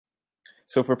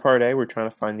So for part A, we're trying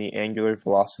to find the angular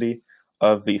velocity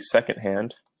of the second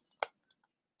hand.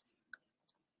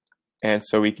 And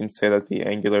so we can say that the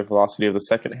angular velocity of the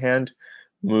second hand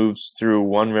moves through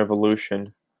one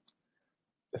revolution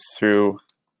through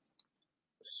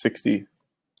 60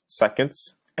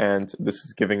 seconds, and this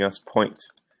is giving us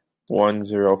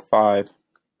 0.105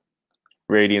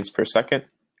 radians per second.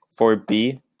 For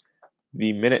B,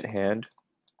 the minute hand,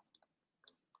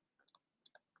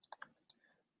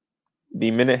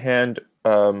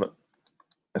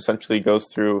 essentially goes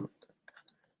through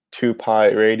 2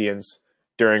 pi radians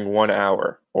during 1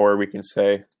 hour, or we can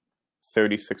say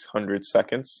 3,600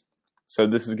 seconds. So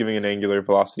this is giving an angular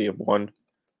velocity of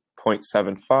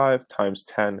 1.75 times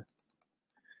 10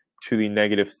 to the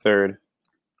 -3rd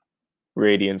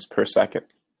radians per second.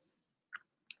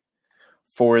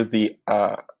 For the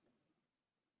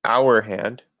hour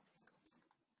hand,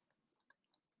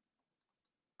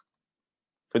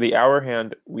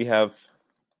 we have,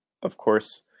 of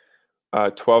course,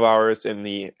 12 hours in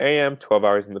the AM, 12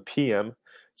 hours in the PM.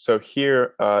 So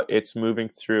here it's moving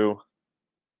through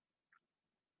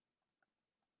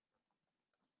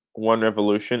one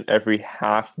revolution every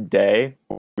half day.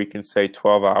 We can say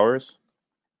 12 hours.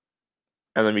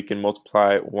 And then we can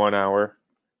multiply 1 hour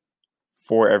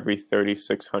for every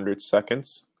 3,600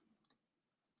 seconds.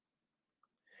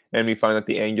 And we find that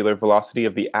the angular velocity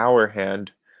of the hour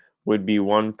hand would be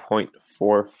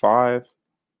 1.45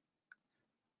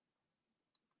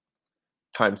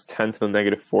 times 10 to the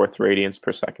 -4th radians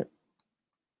per second.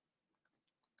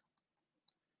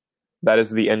 That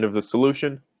is the end of the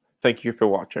solution. Thank you for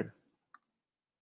watching.